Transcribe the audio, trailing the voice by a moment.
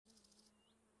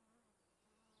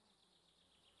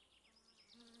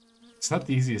It's not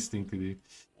the easiest thing to do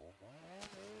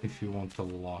if you want a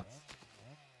lot.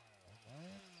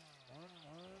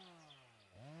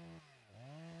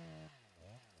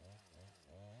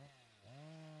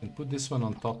 And put this one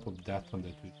on top of that one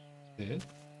that we did.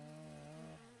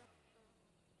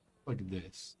 Like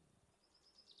this.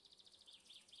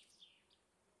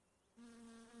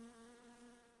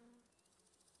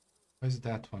 Where's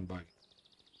that one bug?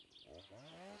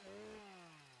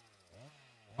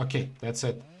 Okay, that's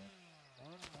it.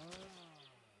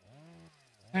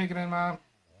 Hey, Grandma.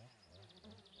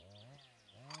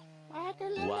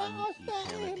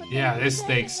 Yeah, this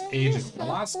takes ages.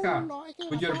 Alaska,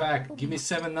 put your back. Give me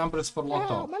 7 numbers for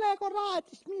Lotto. Melko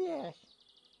raatis mies.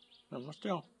 Semmosta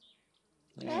joo.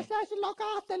 Sitä silloin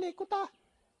kahteli, kun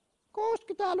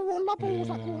 60-luvun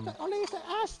lopussa, kun se oli se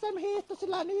SM-hiihto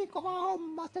sillä niin kova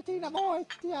homma, että siinä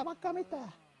voitti ja vaikka mitä.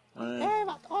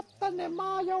 Eivät ottaneet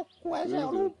maajoukkueeseen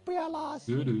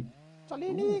olympialaisiin. Se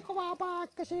oli niin kova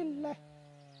paikka sille.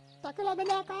 Mutta kyllä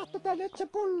minä katsotaan nyt se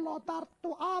pullo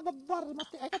tarttuu aivan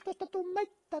varmasti, eikä tuosta tuu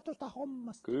mitään tuosta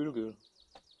hommasta. Kyllä.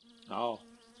 Joo.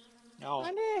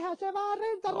 Ja niinhän se vaan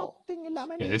rintarottingilla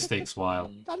meni. Yeah, this takes a while.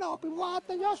 Sanopin vaan,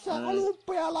 että jos se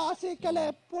olympialaisiin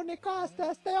keleppuu, niin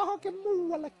kaastaa sitä johonkin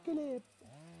muualle keleppuu.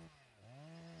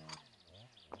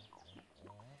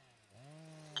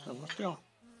 Semmosta joo.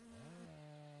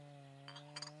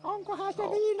 Onkohan se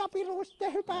viinapiru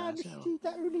sitten hypännyt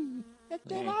siitä yli?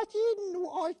 Ettei vaan sinnu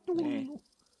ois tullut.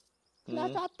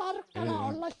 Kyllä saa tarkkana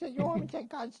olla se juomisen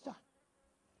kanssa.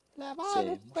 Kyllä vaan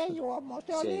ruppee juomaan.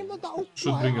 Se on niin monta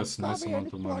ukkua ja ottaa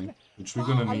vienyt tuonne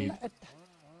maalle, että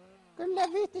kyllä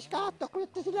viittis katsoa, kun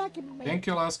ette sinäkin mene. Thank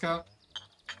you, Alaska.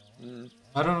 I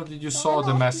don't know if you saw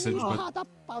the message, but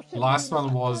last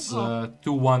one was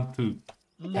 212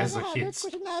 as a hit.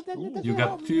 You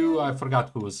got 2, I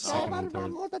forgot who was second and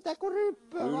third. Muuta te kun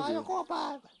ryppyä vaan joko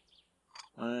päivä.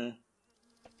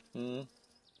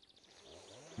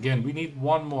 Again, we need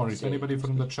one more. If anybody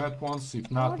from the chat wants,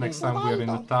 if not, next time we are in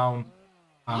a town,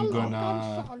 I'm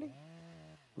gonna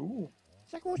do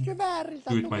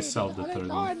it myself the third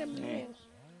one.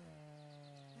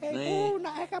 Ei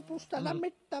kuuna eikä pustella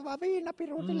mitään, vaan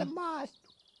viinapiru sille maistu.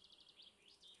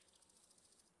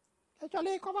 Se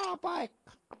oli kova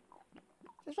paikka.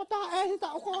 Se sota ei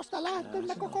sitä ukosta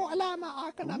lähtenyt koko elämän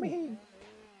aikana mihinkään.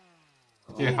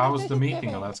 Yeah, how was the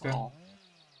meeting, Alaska?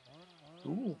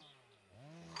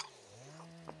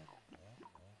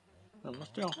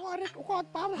 Nuoret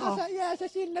ukot parhaassa iässä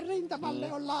sinne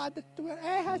rintamalle on laitettu.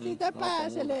 Eihän siitä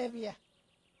pääse leviä.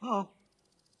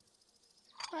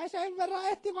 Kai sen verran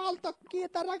ehti valtokkiin,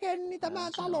 että rakenni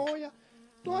tämän talon ja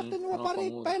tuosta nuo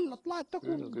parit pellot laittoi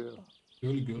kuntoon. Kyllä.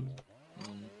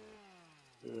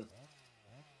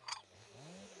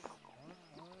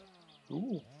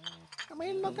 No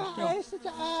milloinkaan ei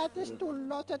sitä äätis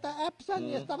tullut tätä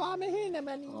Äpsänjästä, vaan mihin ne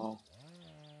meni?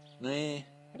 Niin.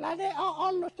 Kyllä ne on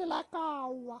ollut siellä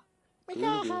kauan.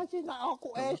 Mikähän siinä on,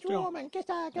 kun ei Suomen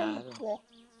kesäkelppua.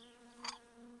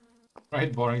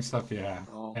 Right, boring stuff, yeah.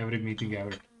 Every meeting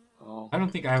ever. I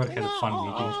don't think I ever had a fun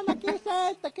meeting. Ainakin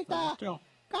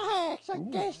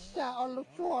 78 kesää ollut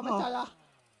Suomessa ja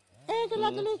ei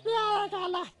kyllä tulisi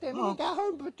vieläkään lähteä mihinkään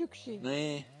hömpötyksiin.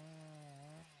 Niin.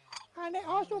 Ne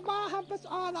asu maahanpäs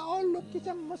aina ollutkin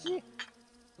semmosia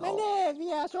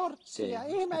meneviä sortteja.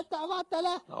 Ihme, että ovat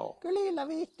täällä kylillä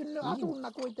viihtynyt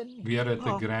asunna kuitenkin. We are at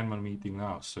the grandma meeting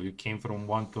now, so you came from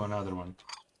one to another one.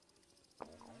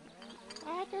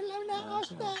 Kyllä minä oon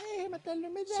sitä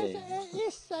ihmetellyt, miten se ei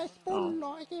issäis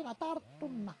pulloa ikinä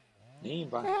tarttunna.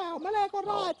 Niinpä. Sehän on melko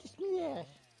raatis mies.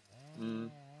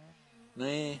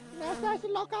 Niin. Minä sitä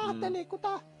silloin kahtelin, kun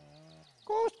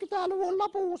 60-luvun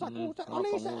lopussa, kun se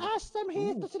oli se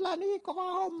SM-hiihto sillä niin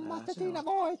kova homma, että siinä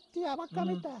voitti ja vaikka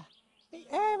mitä. Niin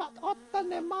eivät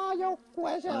ottaneet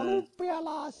maajoukkueeseen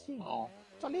olympialaisiin.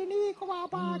 Se oli niin kova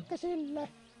paikka sille.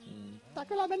 Mutta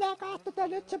kyllä minä katsotaan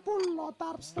nyt se pullo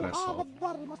tarttuu aivan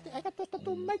varmasti, eikä tuosta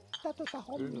tuu mitään tuosta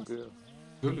hommasta.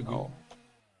 Kyllä.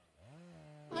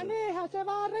 Ja niinhän se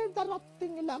vaan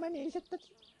rintarottingilla meni sitten.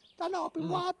 Sanopin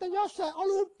vaan, että jos se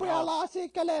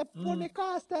olympialaisiin keleppuu, niin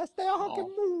kaastaa sitä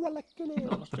johonkin muualle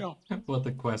keleppuu. What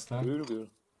a quest, huh? Kyllä.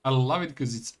 I love it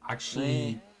because it's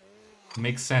actually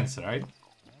makes sense, right?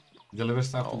 Deliver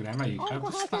stuff to grandma, you have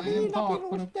to stand and talk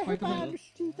for quite a minute.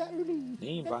 Siitä yli.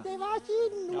 Niinpä. Ettei vaan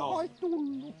sinnu ois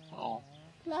tullut.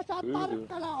 Kyllä saa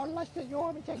tarkkana olla se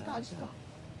juomisen kanssa.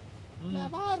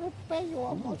 Kyllä vaan ruppee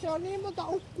juomaan. Se on niin monta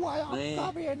ukkua ja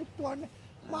akkaa vienyt tuonne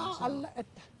maan alle,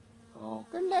 että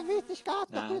kyllä viittis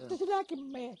katsoa, että sinäkin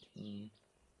meet.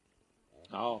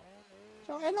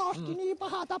 Se on enosti niin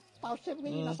paha tappaus sen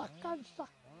viinansa kanssa.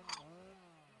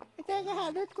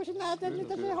 Mitenköhän nyt kun sinä teet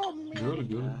niitä se hommia?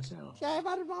 Kyllä. Se ei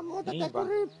varmaan muuta tee kuin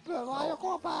ryppyä vaan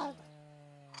joko päivä.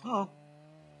 No.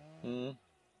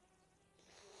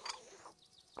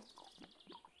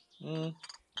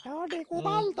 Joo niin kuin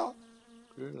Valto.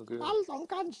 Kyllä. Valton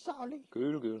kanssa oli.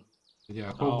 Kyllä.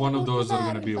 Yeah, hope one of those are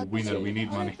gonna be a winner. We need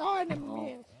money. Toinen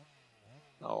mies.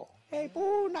 No. Ei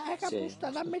puuna eikä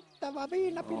pustana mitään, vaan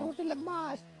viinapiru sille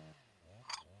maasta.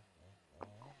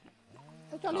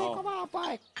 Se oli kovaa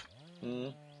paikka.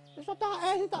 Ja sota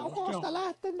ei sitä ukosta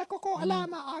lähtenyt koko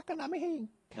elämän aikana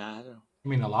mihinkään. I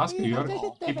mean, Alaska, you are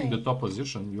keeping the top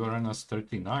position. You are in us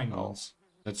 39 once.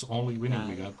 That's only winning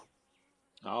we got.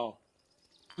 No.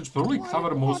 Which probably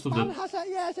cover most of the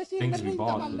things we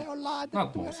bought.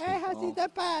 Not most. Eihän siitä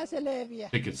pääse leviä.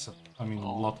 Tickets. I mean,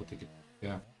 a lot of tickets.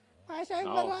 Yeah. Ai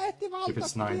sen verran ehti Valto,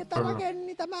 että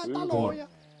rakenni tämän talon ja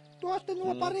tuosta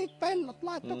nuo parit pellot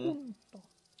laitto kuntoon.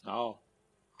 No.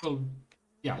 Well,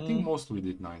 yeah, I think most we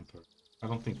did 9 per. I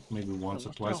don't think maybe once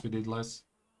or twice we did less.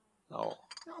 No.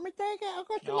 No mitenkä,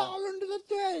 onko sulla ollut niitä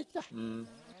töitä?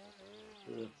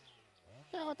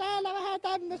 Se on täällä vähän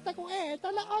tämmöstä, kun ei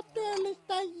täällä oo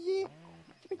työllistäjiä.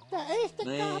 Pitää ei sitten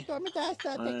kahtoa, mitä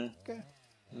sitä tekee.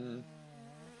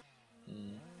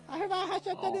 Hyvähän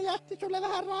se, että ne jätti sulle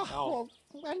vähän rahaa.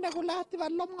 Ennen kuin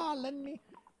lähtivät lomalle, niin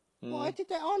voit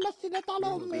sitten olla siinä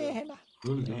talon miehenä.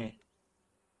 Kyllä.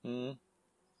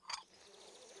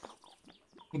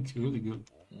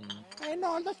 Ei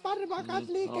no oltais varmaankaan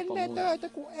liikenneen töitä,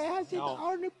 kun eihän siitä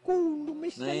ole nyt kuullut,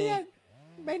 missä lien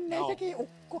menee sekin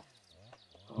ukko.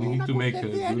 We need to make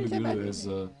a as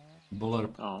a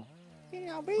blurb.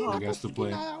 Siinä on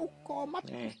viinakuskina ja ukko on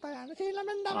matkustajana. Siinä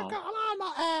mennään vaikka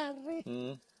alama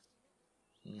ääriin.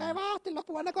 Ei vahti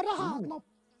loppu ennen kuin rahat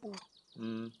loppuu.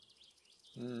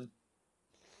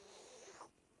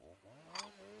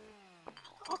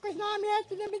 Onko sinä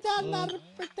miettinyt mitään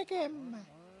närppyä tekemään?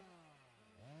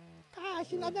 Kai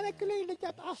sinä tänne kylille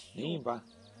asuu. Niinpä.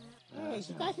 Ei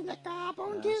sitä sinne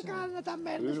kaupunkiin kannata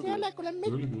mennä, siellä ei kuule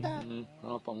mitään.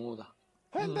 Sanoppa muuta.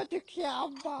 Hömpötyksiä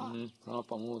on vaan.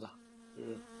 Sanoppa muuta.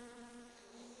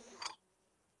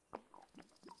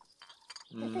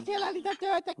 Eikä siellä niitä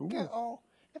töitäkö oo.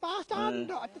 Ne vaan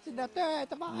sanoo, että sinä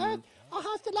töitä, vaan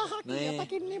aha siellä haki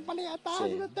jotakin niin paljon, että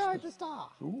sinä töitä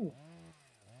saa.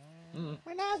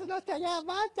 Minä sanoin, että jää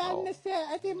vaan tänne se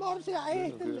etimorsia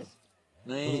ehtellessä.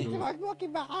 Se voit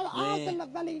muakin vähän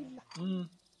ajatella välillä.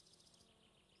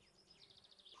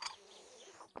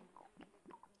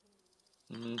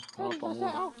 Kyllä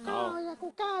se on kauja,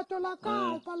 kun käy tuolla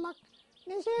kaupalla,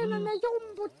 niin siinä ne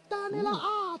jumputtaa niillä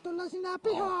aatolla siinä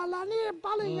pihalla niin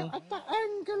paljon, että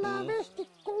en kyllä visti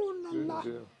kuunnella.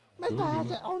 Mitä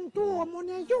se on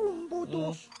tuommoinen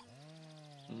jumputus?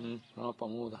 Sanoppa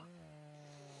muuta.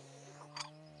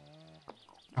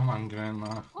 Come on,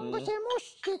 grandma. Onko se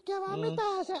musiikki vai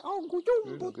mitä se on, kun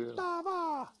jumputtaa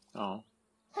vaan? No.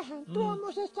 Eihän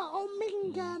tuommoisessa ole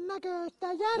minkään näköistä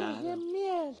järjen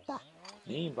mieltä.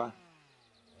 Niinpä.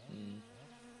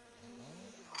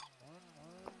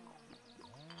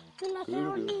 Kyllä se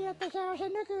on niin, että se on se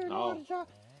nykynuoriso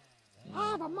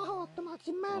aivan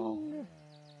mahdottomaksi mennyt.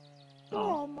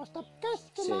 Tuommoista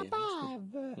keskellä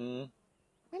päivää.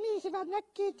 Menisivät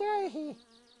näkkiin töihin.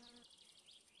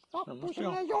 Loppui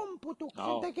semmoinen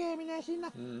jomputuksen tekeminen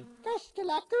siinä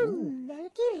keskellä kyllä ja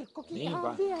kirkkokin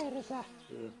ihan vieressä.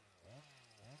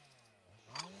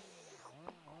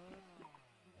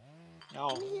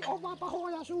 Niin oma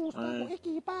pahoja suusta kuin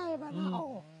ikipäivänä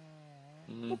on.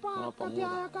 Tupakkat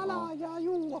ja kalaa ja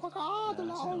juua, vaikka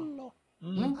aatolla ollo.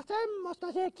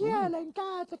 Semmoista se kielen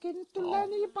käytökin. Nyt tulee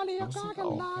niin paljon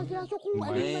kaikenlaisia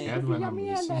sukuelimeisiä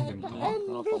mieleen, että en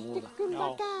visti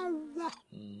kyllä käydä.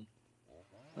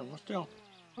 Semmosta joo.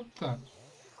 Totta.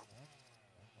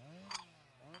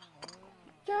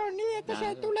 Se on niin, että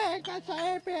se tulee kanssa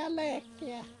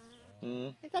EPL-leikkiä.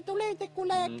 Niitä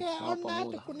tulitikkuleikkejä on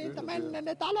nähty, kun niitä mennään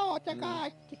ne talot ja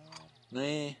kaikki.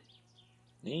 Niin.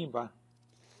 Niinpä.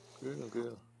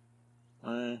 Kyllä.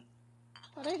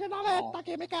 Oli se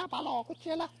navettakin mikä palo, kun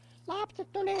siellä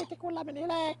lapset tulitikulla meni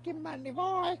leikkimään, niin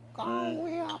voi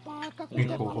kauhea paikka, kun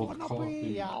se palo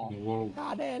nopii ja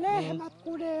ne lehmät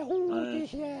kun ne huuti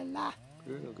siellä.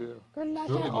 Kyllä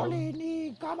se oli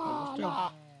niin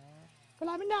kamalaa.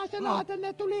 Kyllä minä sanoin, että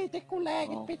ne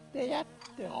tulitikkuleikit pitää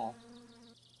jättää.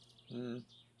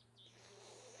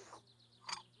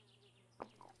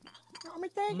 No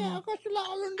mitenkä, onko sulla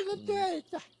ollut niitä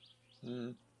töitä?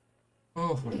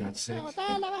 Oh, for God's sake. Se on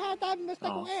täällä vähän tämmöstä,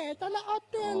 kun ei täällä oo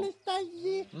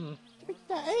työllistäjiä.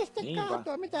 Pitää ei sitten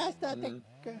kahtoa, mitä sitä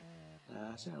tekee.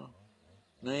 Se on.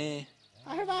 Niin.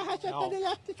 Hyvähän se, että ne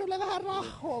jätti sulle vähän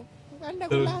rahaa ennen Third-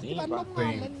 kuin lähtivät Niinpä.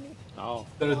 lomalle, niin Joo.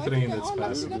 Third train voitte that's olla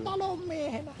faster. siinä talon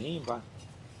miehenä. Niinpä.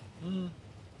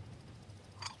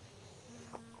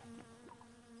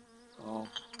 Joo.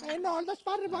 Ei ne oltais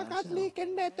varmaankaan se on.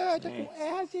 liikenneen töitä, Niin. kun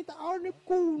eihän siitä ole nyt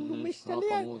kuullut, missä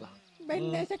sanoppa lie muuta.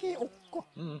 menee sekin ukko.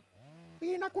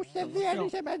 Viinakusten vie,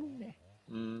 niin se menee.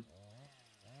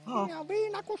 Joo. Ja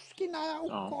viinakuskina ja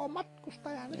ukko on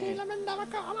matkustajana. Niin. Siinä mennään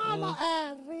vaikka alama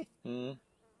ääriin.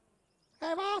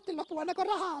 Ei vahti loppu ennen kuin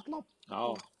rahat loppu.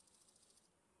 Joo.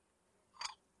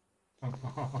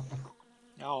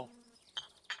 Joo.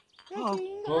 Ja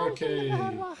siinä on Okei.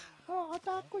 vähän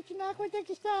rahaa, kun sinä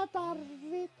kuitenkin sitä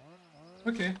tarvit.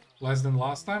 Okay, less than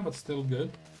last time, but still good.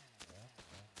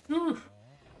 Whew.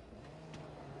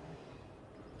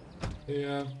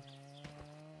 Yeah.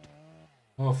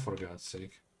 Oh, for God's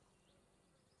sake.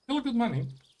 Still good money.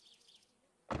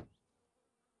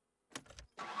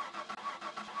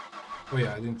 Oh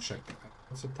yeah, I didn't check.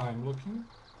 What's the time looking?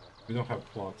 We don't have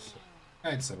clocks. So.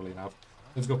 It's early enough.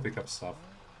 Let's go pick up stuff.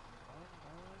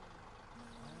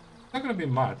 Not gonna be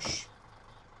much,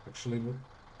 actually, but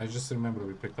I just remember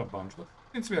we picked up a bunch, but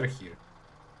since we are here.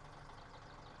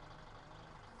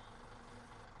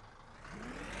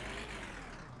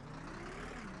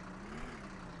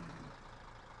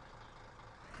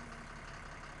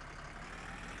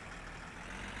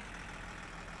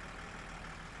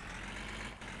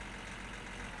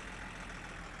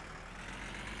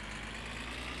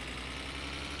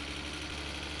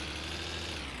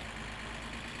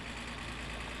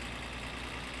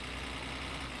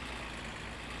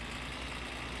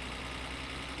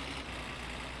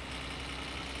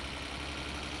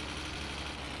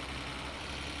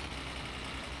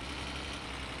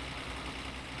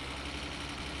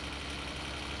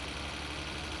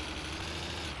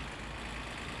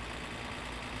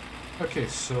 Okay,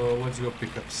 so let's go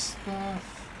pick up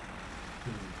stuff.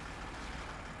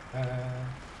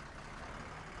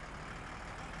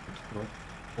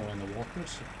 Fall in the water.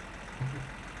 So.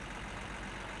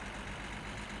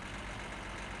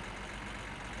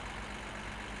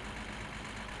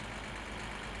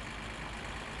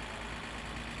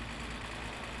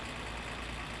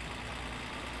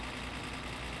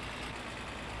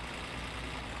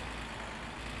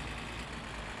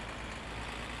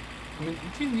 I mean,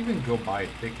 you can even go buy a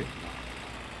ticket now.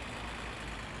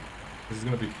 This is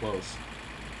gonna be close.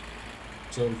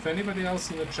 So if anybody else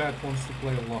in the chat wants to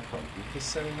play a lockup, you just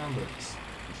set a numbers.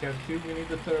 If you have two, you need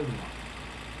the third one.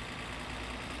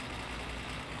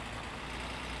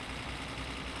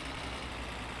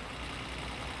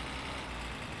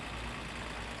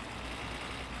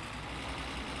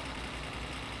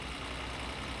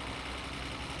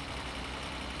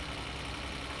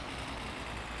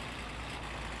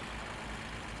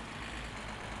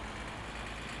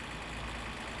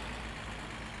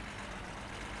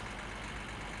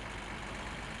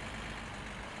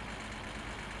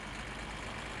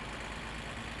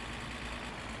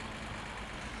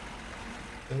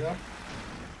 Set up.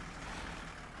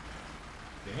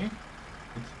 Okay.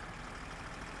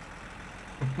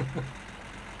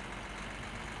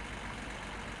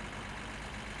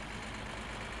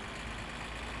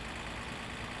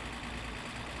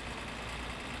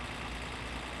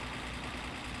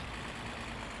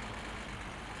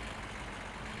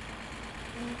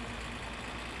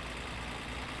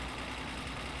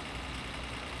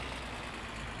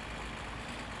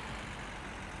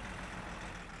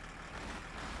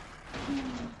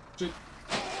 Shit.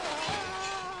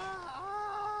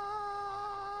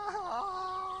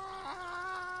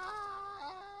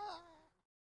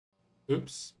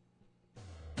 Oops.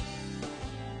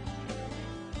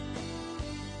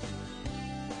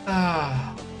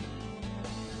 Ah.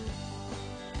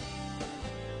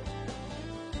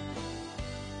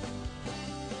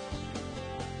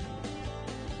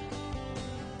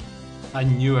 I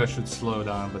knew I should slow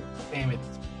down, but damn it.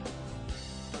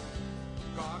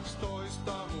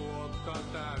 12 vuotta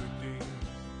täytin.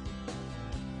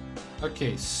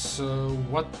 Okay, so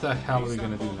what the hell are we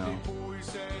gonna do now?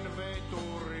 Puisen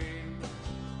veturin.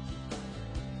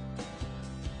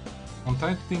 I'm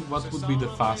trying to think what would be the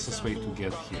fastest way to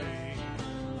get here.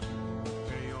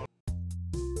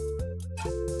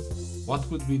 What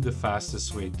would be the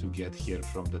fastest way to get here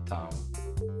from the town?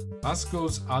 Us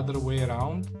goes other way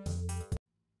around.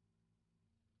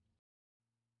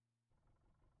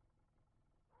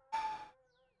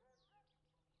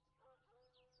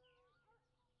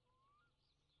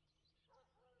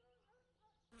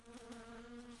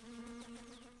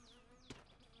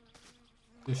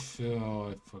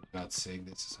 Oh, for God's sake,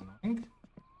 this is annoying.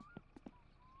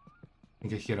 I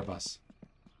think I hear a bus.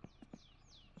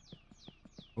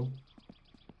 Oh.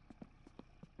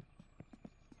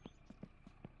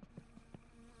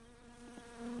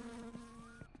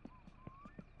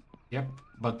 Yep,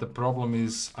 but the problem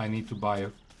is I need to buy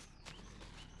it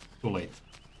too late.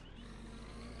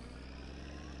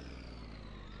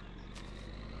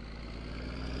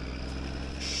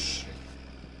 Shit.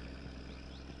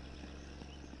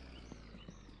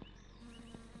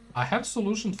 I have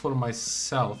solution for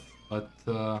myself, but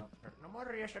No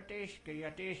morjesta tiski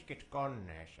ja tiskit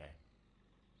koneeseen.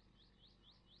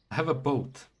 I have a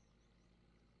boat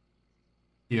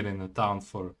here in the town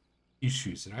for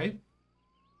issues, right?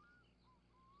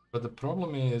 But the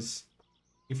problem is,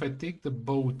 if I take the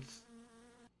boat,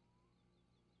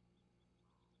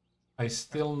 I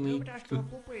still need to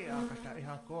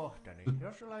ihan kohta, niin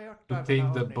jos sulla jotain take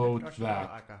vähän the on, niin boat nyt olisi hyvä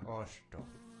back. aika ostaa.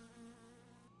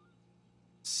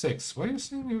 6. Why are you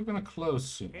saying you're gonna close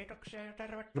soon? Kiitoksia ja What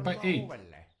about tervetuloa 8?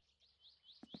 uudelleen.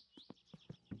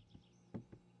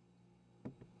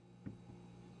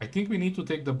 I think we need to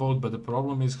take the boat, but the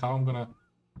problem is how I'm gonna...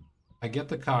 I get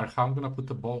the car, how I'm gonna put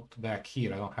the boat back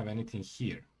here? I don't have anything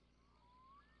here.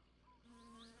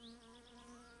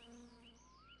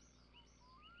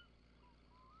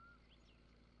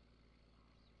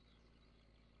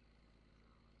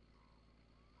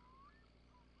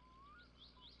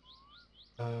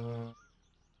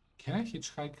 Can I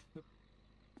hitchhike?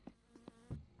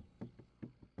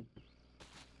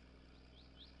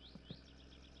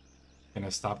 Can I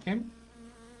stop him?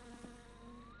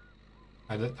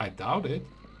 I doubt it.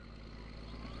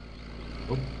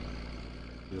 Oh,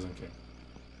 he doesn't care.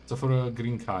 So for a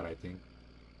green car, I think.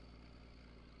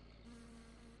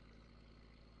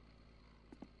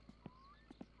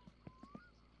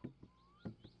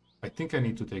 I think I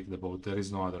need to take the boat. There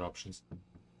is no other options.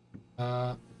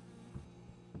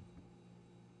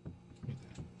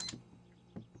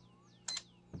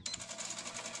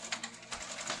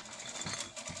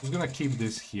 I'm gonna keep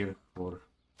this here for...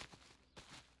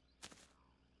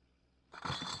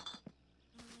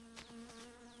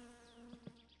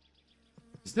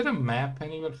 Is there a map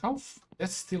anywhere?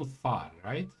 That's still far,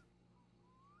 right?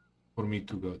 For me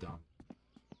to go down.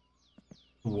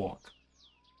 To walk.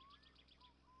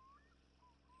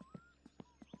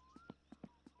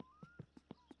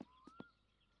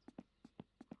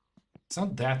 It's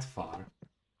not that far.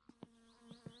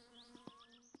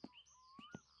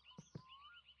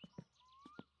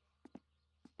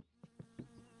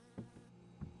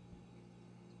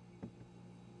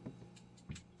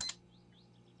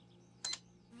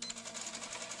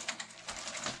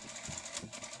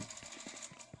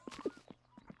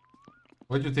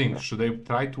 What do you think? Should I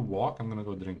try to walk? I'm gonna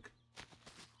go drink.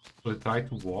 Should I try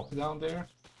to walk down there?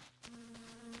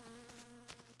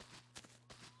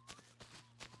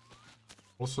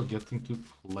 Also getting too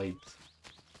late.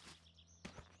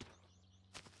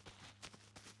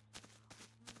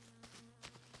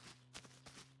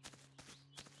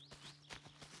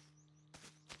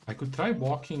 I could try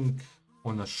walking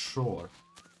on a shore.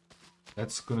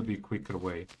 That's gonna be a quicker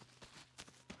way.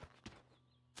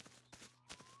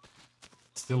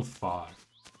 Still far.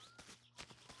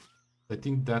 I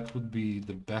think that would be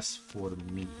the best for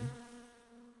me.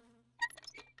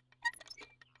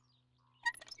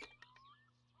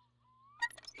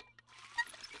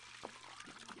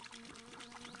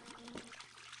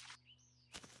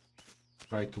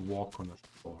 Try to walk on a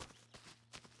shore.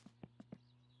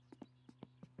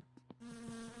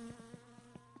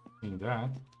 In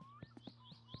that.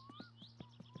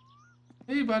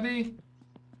 Hey, buddy.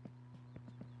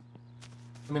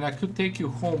 I mean, I could take you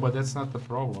home, but that's not the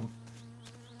problem.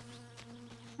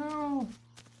 No.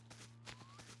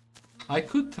 I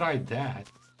could try that,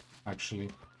 actually.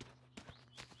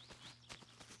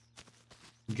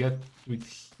 Get with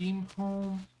him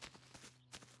home.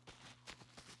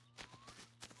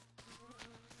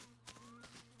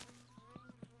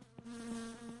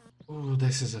 Oh,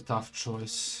 this is a tough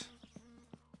choice.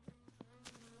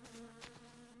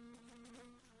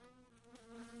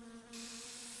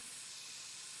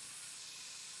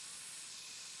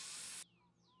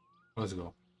 Let's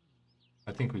go.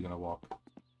 I think we're gonna walk.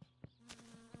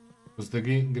 Because the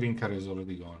green car is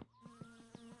already gone.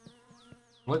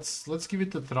 Let's give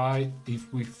it a try.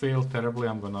 If we fail terribly,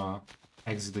 I'm gonna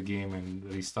exit the game and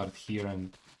restart here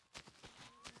and...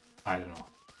 I don't know.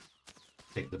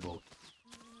 Take the boat.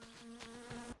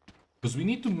 Because we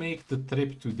need to make the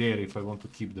trip to there if I want to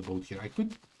keep the boat here. I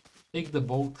could take the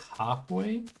boat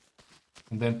halfway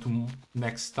and then to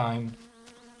next time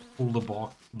pull the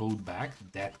boat back.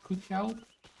 That could help.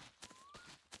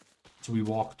 So we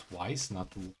walk twice,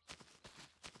 not two.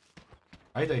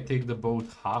 Right, I take the boat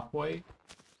halfway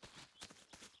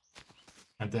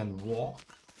and then walk,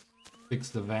 fix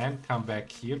the van, come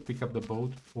back here, pick up the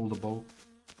boat, pull the boat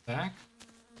back,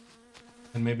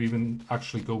 and maybe even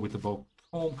actually go with the boat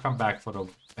home, come back for a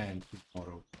van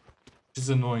tomorrow. Which is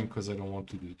annoying because I don't want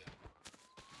to do that.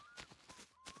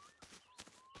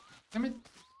 Damn it.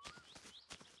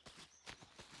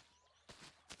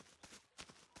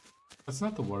 That's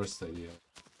not the worst idea.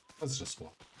 Let's just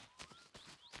walk.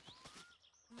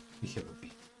 We have a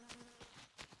beat.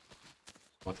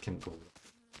 What can go wrong?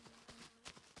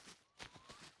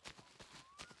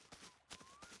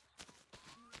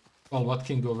 Well, what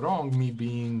can go wrong? Me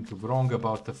being wrong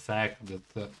about the fact that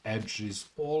the edge is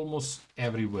almost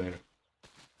everywhere.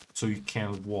 So you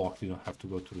can't walk, you don't have to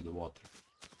go through the water.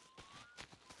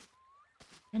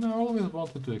 And I always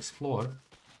wanted to explore.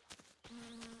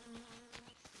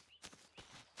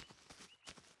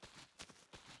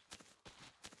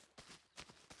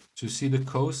 So you see the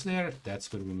coast there?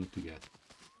 That's where we need to get.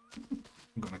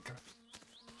 I'm gonna cut.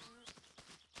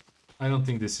 I don't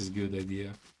think this is a good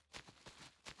idea.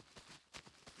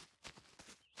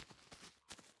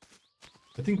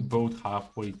 I think boat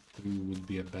halfway through would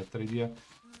be a better idea.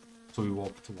 So we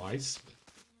walk twice.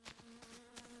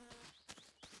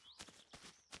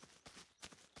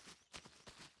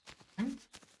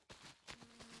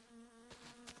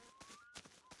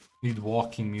 Need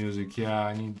walking music, yeah,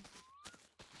 I need...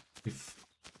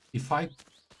 If I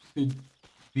could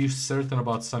be certain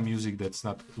about some music that's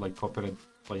not like copyright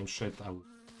claim shit, I would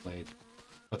play it.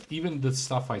 But even the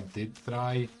stuff I did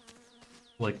try,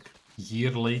 like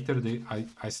year later,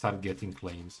 I start getting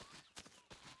claims.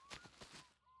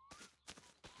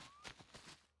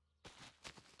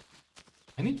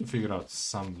 I need to figure out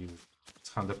some music.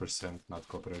 It's 100% not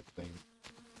copyright claim.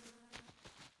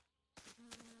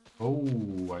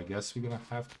 Oh, I guess we're gonna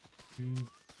have to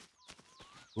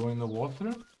go in the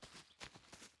water.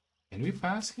 Can we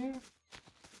pass here?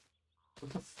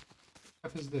 What the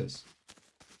f is this?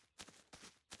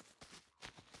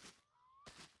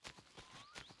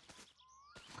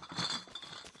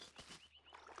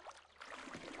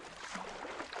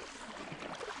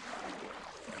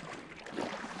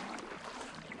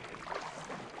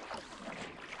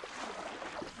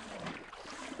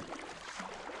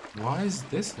 Why is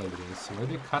this like this? Why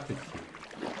did you cut it here?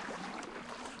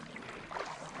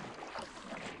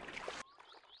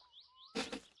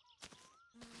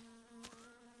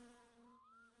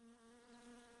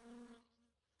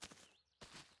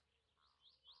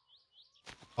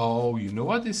 Oh, you know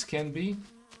what this can be?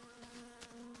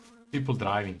 People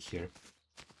driving here.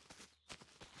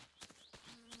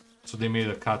 So they made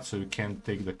a cut so you can't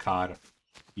take the car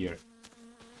here.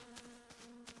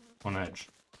 On edge.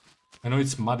 I know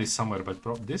it's muddy somewhere,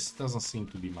 but this doesn't seem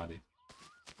to be muddy.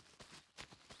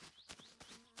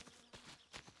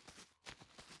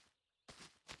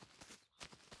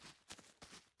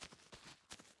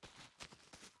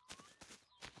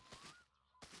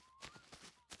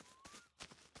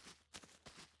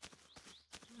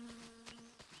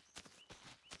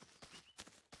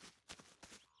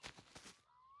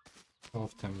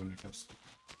 Of time when it comes to...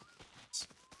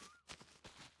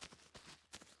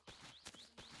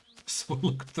 So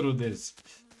look through this.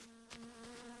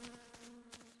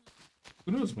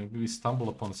 Who knows, maybe we stumble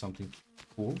upon something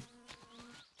cool.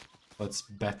 Let's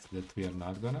bet that we are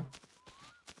not gonna.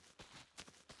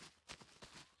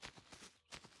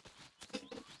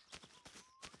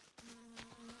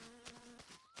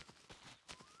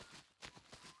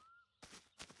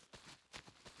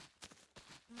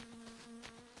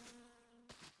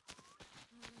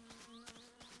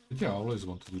 But yeah, I always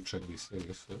wanted to check this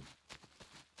area, so...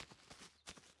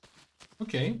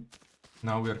 Okay,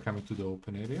 now we are coming to the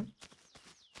open area.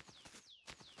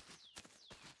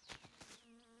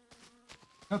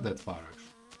 Not that far, actually.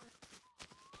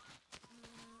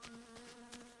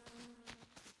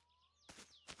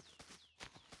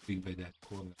 Big by that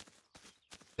corner.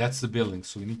 That's the building,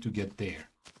 so we need to get there.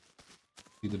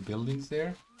 See the buildings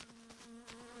there?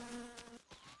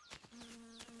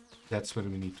 That's where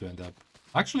we need to end up.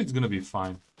 Actually, it's gonna be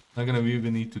fine. Not gonna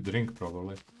even need to drink,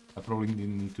 probably. I probably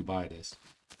didn't need to buy this.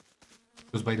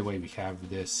 Because, by the way, we have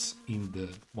this in the...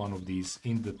 one of these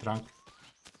in the trunk.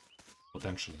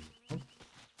 Potentially.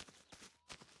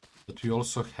 But we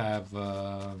also have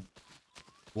a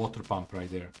water pump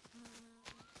right there.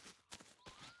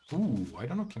 Ooh, I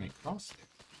don't know, can I cross there?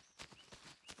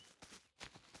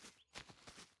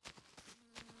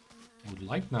 I would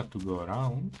like not to go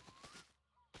around.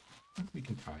 We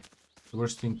can try. The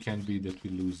worst thing can be that we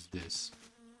lose this.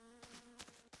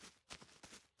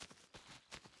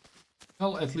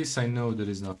 Well, at least I know there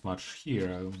is not much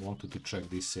here. I wanted to check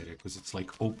this area because it's like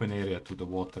open area to the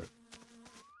water.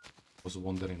 Was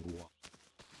wondering why.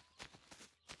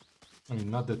 I mean,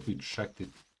 not that we checked it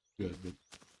good, but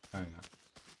kinda.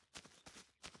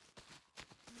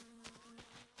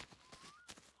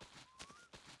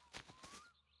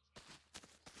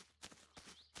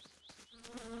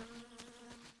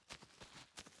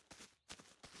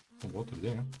 Water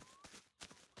there.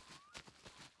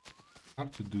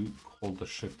 Hard to do hold the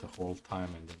shift the whole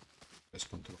time and then press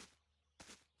control.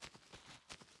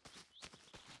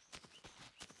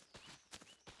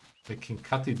 They can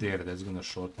cut it there, that's gonna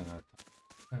shorten our time.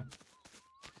 Yeah.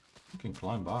 You can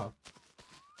climb up.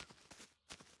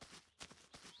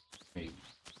 Maybe.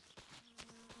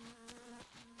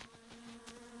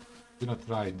 I'm gonna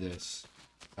try this.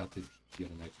 Cut it here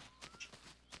next.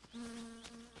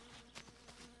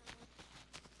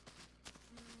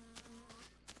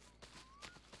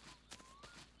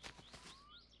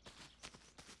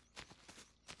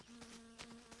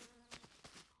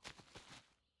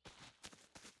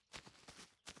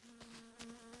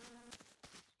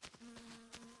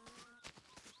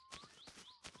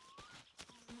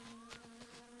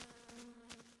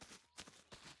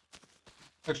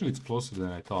 Actually, it's closer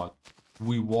than I thought.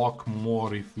 We walk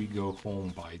more if we go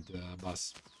home by the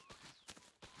bus,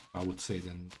 I would say,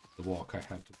 than the walk I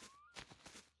have to.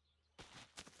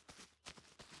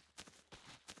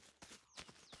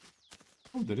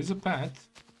 Oh, there is a path.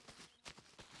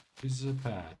 There is a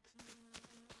path.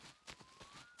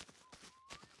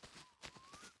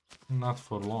 Not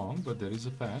for long, but there is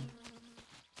a path.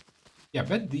 Yeah, I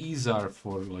bet these are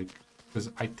for like, because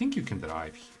I think you can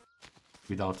drive here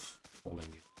without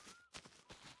falling it.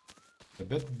 I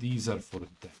bet these are for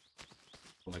that,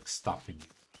 for like stopping you.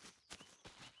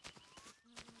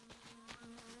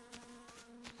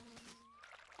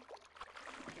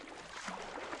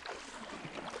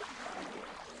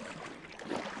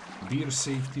 Beer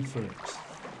safety first.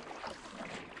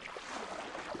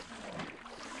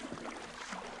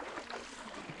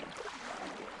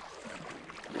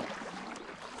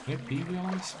 Can I pee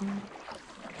on this one?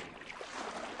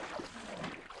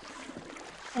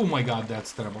 Oh my god,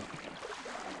 that's terrible.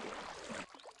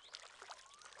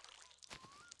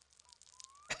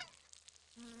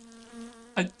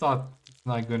 I thought it's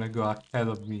not gonna go ahead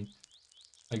of me.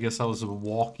 I guess I was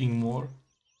walking more.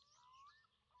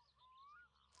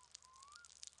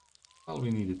 Well, we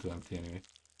needed to empty anyway.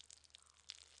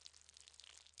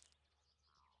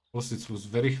 Also, it was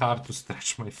very hard to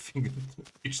stretch my finger to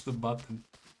reach the button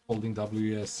holding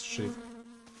WS shift.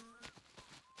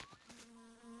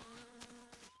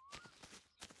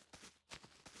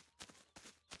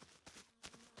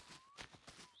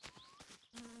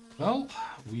 Well,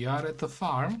 we are at the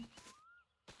farm.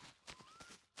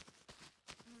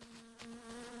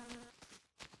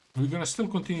 We're gonna still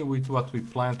continue with what we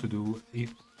plan to do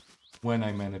when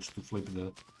I manage to flip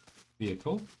the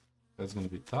vehicle. That's gonna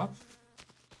be tough.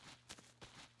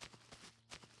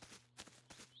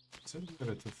 So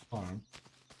we're at the farm.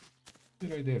 Be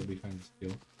right there behind the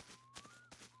hill.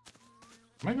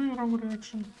 Am I going wrong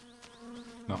direction?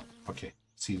 No, okay.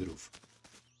 See the roof.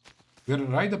 We're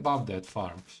right above that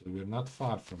farm, so we're not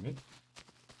far from it.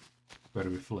 Where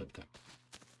we flipped them.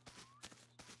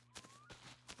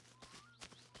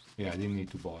 Yeah, I didn't need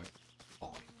to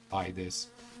buy this.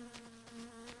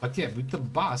 But yeah, with the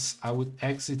bus, I would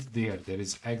exit there. There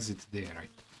is exit there, I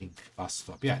think. Bus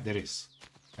stop. Yeah, there is.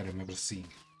 I remember seeing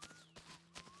it.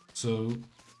 So,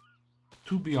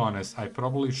 to be honest, I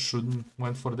probably shouldn't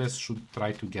went for this. Should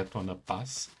try to get on a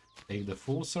bus, take the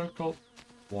full circle,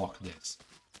 walk this.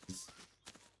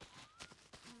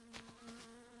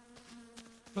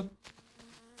 But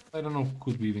I don't know,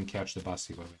 could we even catch the bus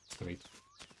if I went straight?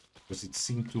 Because it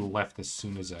seemed to left as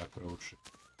soon as I approached it.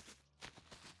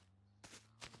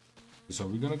 So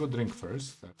we're gonna go drink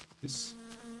first. This.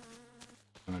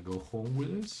 Gonna go home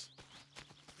with this.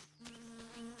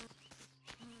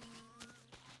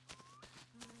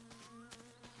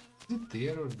 Is it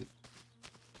there or the...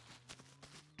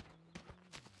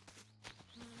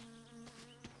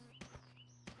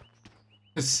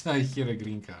 I hear a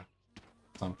green car.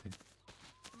 Something.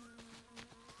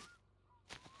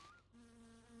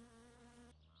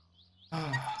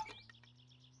 Ah.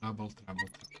 Trouble.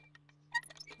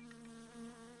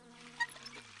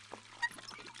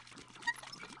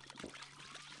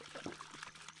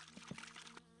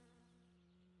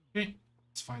 Okay,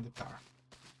 let's find the car.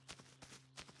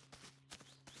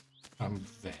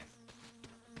 Van.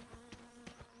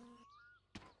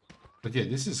 But yeah,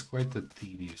 this is quite a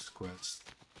tedious quest.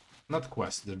 Not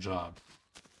quest, the job.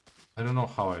 I don't know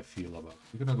how I feel about it.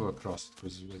 We're gonna go across it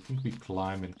because I think we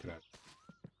climb and crash.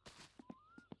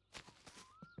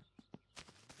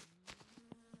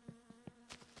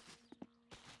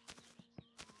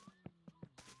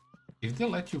 If they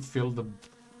let you fill the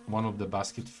one of the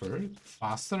basket first,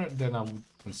 faster, then I would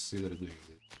consider doing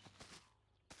it.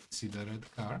 See the red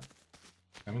car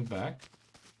coming back.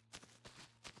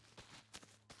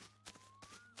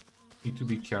 Need to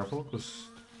be careful because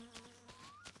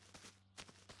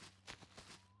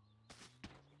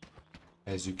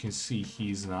as you can see,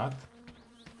 he's not.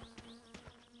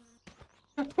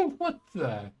 What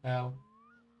the hell?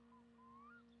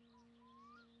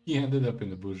 He ended up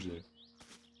in the bush there.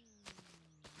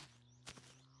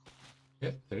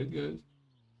 Yeah, there it goes.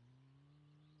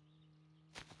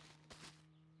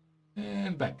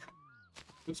 And back.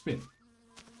 Good spin.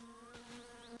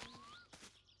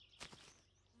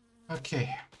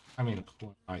 Okay. I mean, who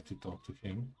am I to talk to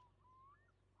him?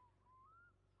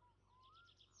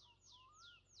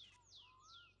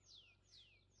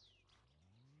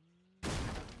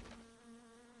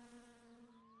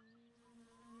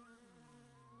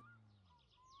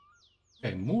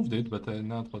 I moved it, but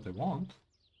not what I want.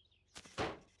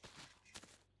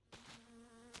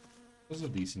 Was a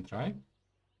decent try.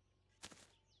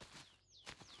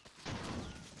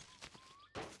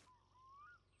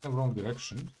 The wrong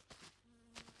direction.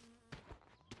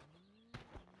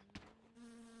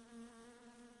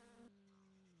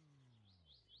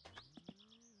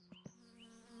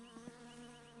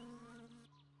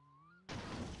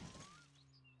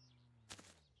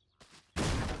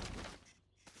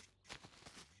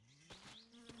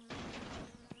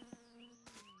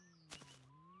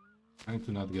 Trying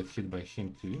to not get hit by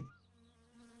him too.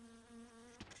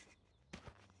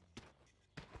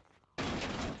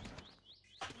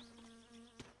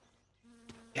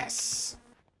 Yes!